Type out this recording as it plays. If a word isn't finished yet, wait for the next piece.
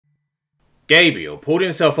Gabriel pulled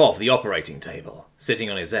himself off the operating table, sitting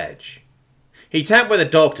on his edge. He tapped where the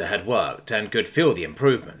doctor had worked and could feel the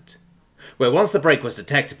improvement. Where once the break was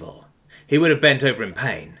detectable, he would have bent over in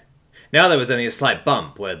pain. Now there was only a slight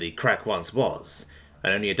bump where the crack once was,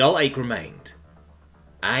 and only a dull ache remained.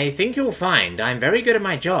 "I think you'll find I'm very good at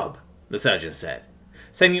my job," the surgeon said,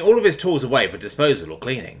 sending all of his tools away for disposal or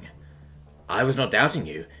cleaning. "I was not doubting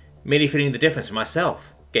you, merely feeling the difference for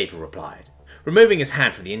myself," Gabriel replied, removing his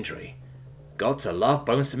hand from the injury. "Got to love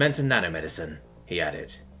bone cement and nanomedicine," he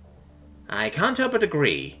added. "I can't help but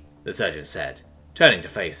agree," the surgeon said, turning to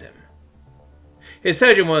face him. His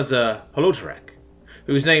surgeon was Warutteri,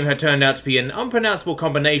 whose name had turned out to be an unpronounceable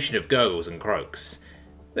combination of gurgles and croaks.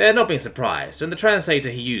 They had not been surprised, and the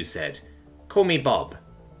translator he used said, "Call me Bob."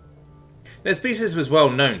 Their species was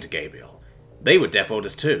well known to Gabriel. They were deaf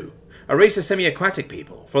orders too, a race of semi-aquatic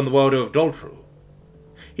people from the world of Doltru.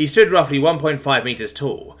 He stood roughly 1.5 meters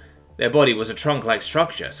tall. Their body was a trunk-like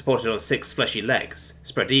structure supported on 6 fleshy legs,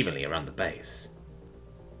 spread evenly around the base.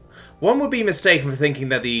 One would be mistaken for thinking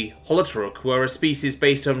that the Warutteri were a species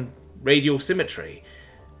based on radial symmetry,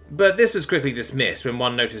 but this was quickly dismissed when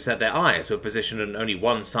one noticed that their eyes were positioned on only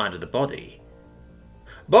one side of the body.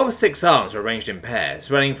 Bob's 6 arms were arranged in pairs,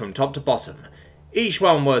 running from top to bottom. Each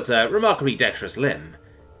one was a remarkably dexterous limb.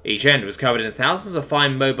 Each end was covered in thousands of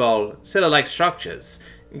fine mobile, cylinder-like structures,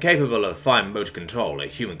 capable of fine motor control a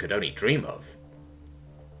human could only dream of.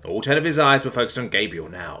 All 10 of his eyes were focused on Gabriel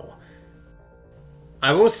now.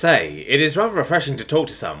 "I will say, it is rather refreshing to talk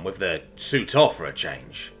to someone with the suit off for a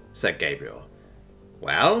change," said Gabriel.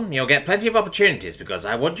 "Well, you'll get plenty of opportunities because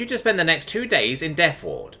I want you to spend the next 2 days in Death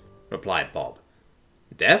Ward," replied Bob.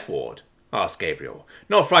 "Death Ward?" asked Gabriel,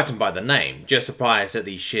 not frightened by the name, just surprised at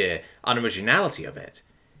the sheer unoriginality of it.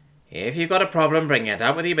 "If you've got a problem, bring it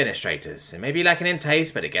up with the administrators. It may be lacking in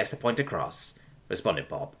taste, but it gets the point across," responded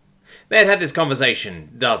Bob. They had had this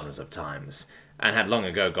conversation dozens of times, and had long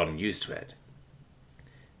ago gotten used to it.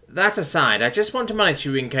 "That aside, I just want to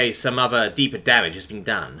monitor you in case some other deeper damage has been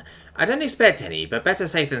done. I don't expect any, but better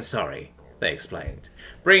safe than sorry," they explained,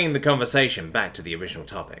 bringing the conversation back to the original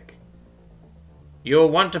topic. "You'll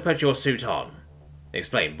want to put your suit on,"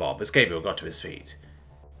 explained Bob as Gabriel got to his feet.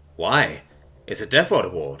 "Why? It's a Death Ward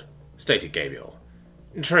award," stated Gabriel.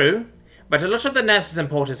 "True, but a lot of the nurses and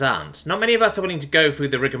porters aren't. Not many of us are willing to go through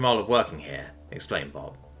the rigmarole of working here," explained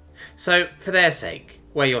Bob. "So, for their sake,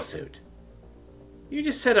 wear your suit." "You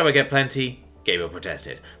just said I would get plenty," Gabriel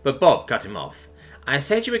protested, but Bob cut him off. "I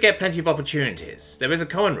said you would get plenty of opportunities. There is a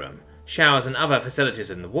common room, showers and other facilities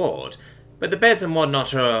in the ward, but the beds and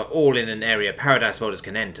whatnot are all in an area Paradise Warders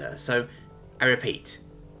can enter, so, I repeat,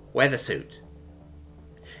 wear the suit."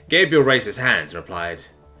 Gabriel raised his hands and replied,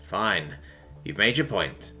 "Fine, you've made your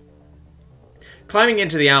point." Climbing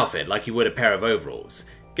into the outfit like you would a pair of overalls,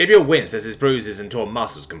 Gabriel winced as his bruises and torn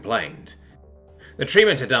muscles complained. The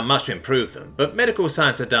treatment had done much to improve them, but medical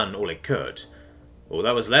science had done all it could. All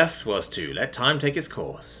that was left was to let time take its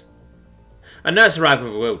course. A nurse arrived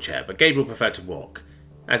with a wheelchair, but Gabriel preferred to walk.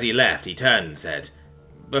 As he left, he turned and said,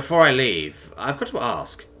 "Before I leave, I've got to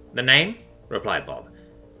ask." "The name?" replied Bob.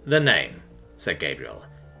 "The name," said Gabriel.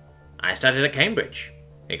 "I studied at Cambridge,"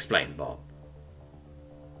 explained Bob.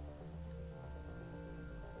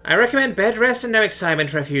 "I recommend bed rest and no excitement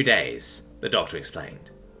for a few days," the doctor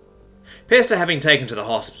explained. Pearson had been taken to the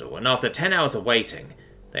hospital, and after 10 hours of waiting,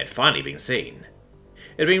 they had finally been seen.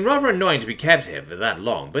 It had been rather annoying to be kept here for that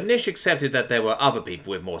long, but Nish accepted that there were other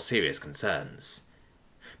people with more serious concerns.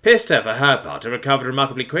 Pearson, for her part, had recovered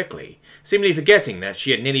remarkably quickly, seemingly forgetting that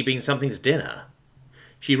she had nearly been something's dinner.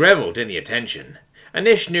 She revelled in the attention, and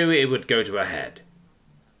Nish knew it would go to her head.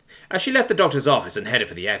 As she left the doctor's office and headed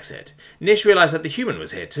for the exit, Nish realised that the human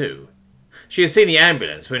was here too. She had seen the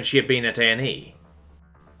ambulance when she had been at A&E.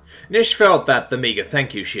 Nish felt that the meagre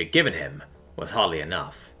thank you she had given him was hardly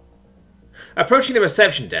enough. Approaching the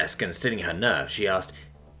reception desk and steadying her nerve, she asked,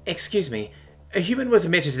 "Excuse me, a human was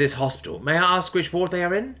admitted to this hospital. May I ask which ward they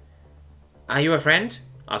are in?" "Are you a friend?"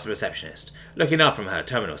 asked the receptionist, looking up from her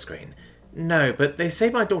terminal screen. "No, but they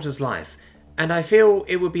saved my daughter's life, and I feel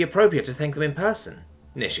it would be appropriate to thank them in person,"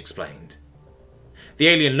 Nish explained. The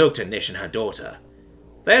alien looked at Nish and her daughter.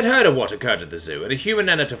 They had heard of what occurred at the zoo, and a human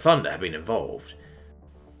and a Tafunda had been involved.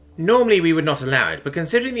 "Normally we would not allow it, but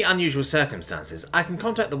considering the unusual circumstances, I can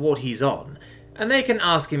contact the ward he's on, and they can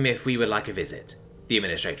ask him if we would like a visit," the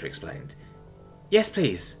administrator explained. "Yes,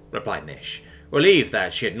 please," replied Nish, relieved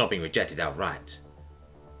that she had not been rejected outright.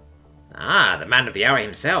 "Ah, the man of the hour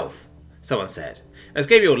himself," someone said, as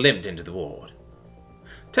Gabriel limped into the ward.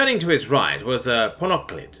 Turning to his right was a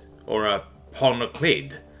ponoclid, or a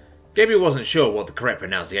ponoclid. Gabriel wasn't sure what the correct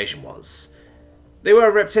pronunciation was. They were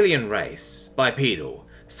a reptilian race, bipedal,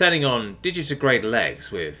 standing on digitigrade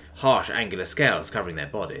legs with harsh angular scales covering their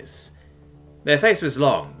bodies. Their face was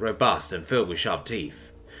long, robust, and filled with sharp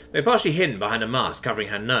teeth. They were partially hidden behind a mask covering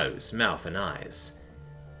her nose, mouth, and eyes.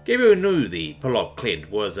 Gabriel knew the Pollock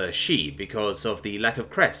Clint was a she because of the lack of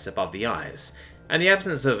crests above the eyes, and the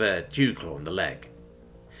absence of a dew claw on the leg.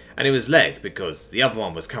 And it was leg because the other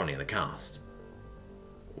one was currently in the cast.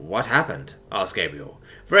 "What happened?" asked Gabriel,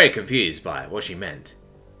 very confused by what she meant.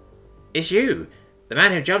 "It's you, the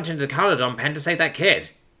man who jumped into the Carnodon pen to save that kid,"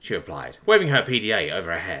 she replied, waving her PDA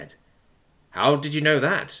over her head. "How did you know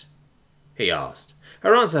that?" he asked.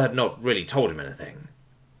 Her answer had not really told him anything.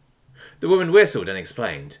 The woman whistled and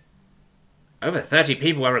explained. "Over 30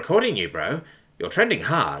 people are recording you, bro. You're trending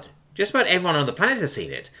hard. Just about everyone on the planet has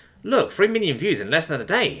seen it. Look, 3 million views in less than a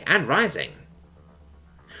day, and rising."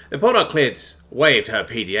 The Pollock Clint waved her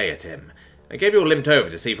PDA at him, and Gabriel limped over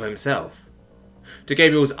to see for himself. To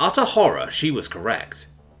Gabriel's utter horror, she was correct.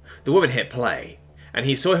 The woman hit play, and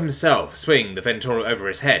he saw himself swing the Ventura over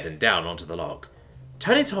his head and down onto the log.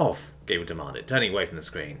 "Turn it off," Gabriel demanded, turning away from the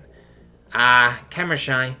screen. Camera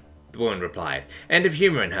shy," the woman replied, end of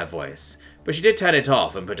humour in her voice, but she did turn it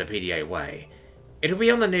off and put her PDA away. "It'll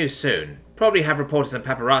be on the news soon. Probably have reporters and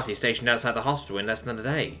paparazzi stationed outside the hospital in less than a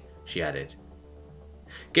day," she added.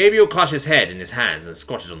 Gabriel clutched his head in his hands and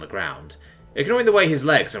squatted on the ground, ignoring the way his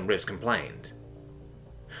legs and ribs complained.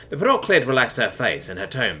 The Pollock Clint relaxed her face and her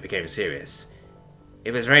tone became serious.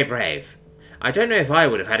 "It was very brave. I don't know if I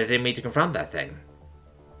would have had it in me to confront that thing."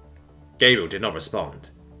 Gabriel did not respond.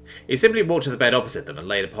 He simply walked to the bed opposite them and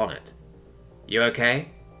laid upon it. "You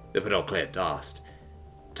okay?" the Pollock Clint asked.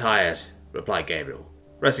 "Tired," replied Gabriel,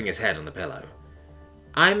 resting his head on the pillow.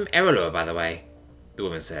 "I'm Errolur, by the way," the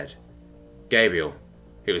woman said. "Gabriel,"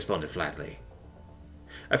 he responded flatly.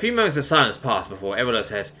 A few moments of silence passed before Errolur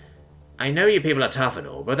said, "I know you people are tough and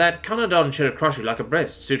all, but that Carnodon should have crushed you like a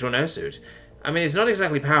brisk, suit or no suit. I mean, it's not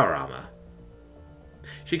exactly power armor."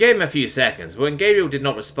 She gave him a few seconds, but when Gabriel did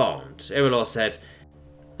not respond, Errolur said,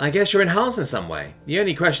 "I guess you're enhanced in some way. The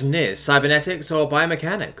only question is, cybernetics or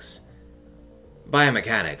biomechanics?"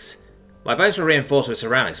 "Biomechanics. My bones were reinforced with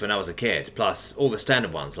ceramics when I was a kid, plus all the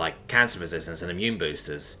standard ones like cancer resistance and immune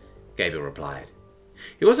boosters," Gabriel replied.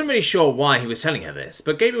 He wasn't really sure why he was telling her this,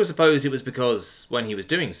 but Gabriel supposed it was because, when he was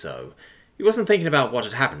doing so, he wasn't thinking about what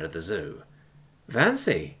had happened at the zoo.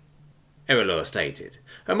 "Fancy," Errolur stated,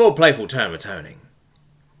 a more playful tone returning.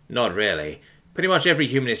 "Not really. Pretty much every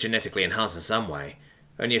human is genetically enhanced in some way.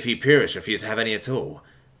 Only a few purists refuse to have any at all.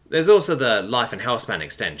 There's also the life and health span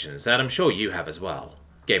extensions that I'm sure you have as well,"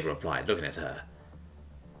 Gabriel replied, looking at her.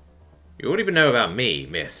 "You wouldn't even know about me,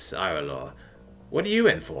 Miss Errolur. What are you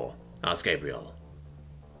in for?" asked Gabriel.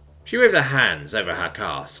 She waved her hands over her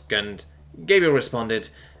cask, and Gabriel responded,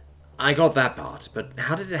 "I got that part, but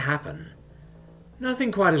how did it happen?"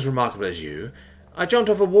 "Nothing quite as remarkable as you. I jumped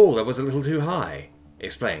off a wall that was a little too high,"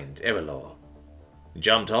 explained Errolur.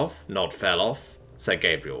 "Jumped off, not fell off?" said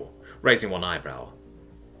Gabriel, raising one eyebrow.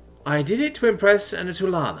 "I did it to impress an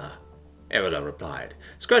Atulana," Errolur replied,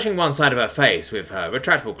 scratching one side of her face with her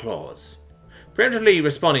retractable claws. Preemptively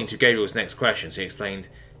responding to Gabriel's next question, she explained,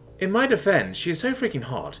 "In my defense, she is so freaking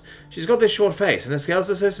hot. She's got this short face and her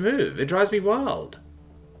scales are so smooth, it drives me wild."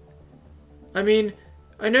 "I mean,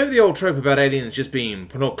 I know the old trope about aliens just being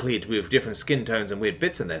panoptically with different skin tones and weird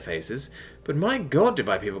bits in their faces, but my god did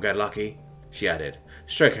my people get lucky," she added,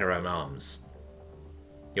 stroking her own arms.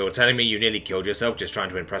 "You're telling me you nearly killed yourself just trying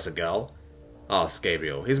to impress a girl?" asked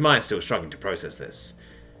Gabriel, his mind still struggling to process this.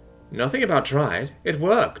 "Nothing about tried. It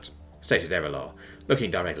worked," stated Errolur,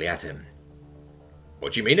 looking directly at him.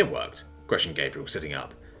 "What do you mean it worked?" questioned Gabriel, sitting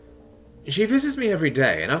up. "She visits me every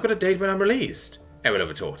day, and I've got a date when I'm released," Errolur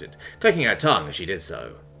retorted, clicking her tongue as she did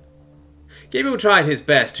so. Gabriel tried his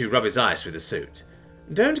best to rub his eyes through the suit.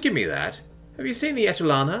 "Don't give me that. Have you seen the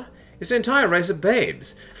Etulana? It's an entire race of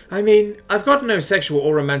babes. I mean, I've got no sexual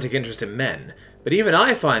or romantic interest in men, but even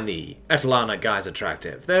I find the Etulana guys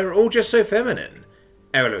attractive. They're all just so feminine,"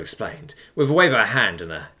 Errolur explained, with a wave of her hand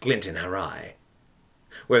and a glint in her eye.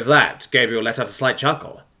 With that, Gabriel let out a slight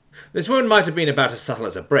chuckle. This woman might have been about as subtle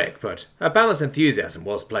as a brick, but her balanced enthusiasm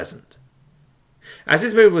was pleasant. As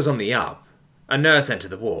his mood was on the up, a nurse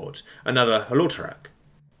entered the ward, another Warutteri.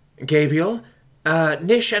 "Gabriel,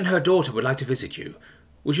 Nish and her daughter would like to visit you.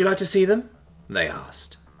 Would you like to see them?" they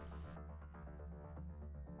asked.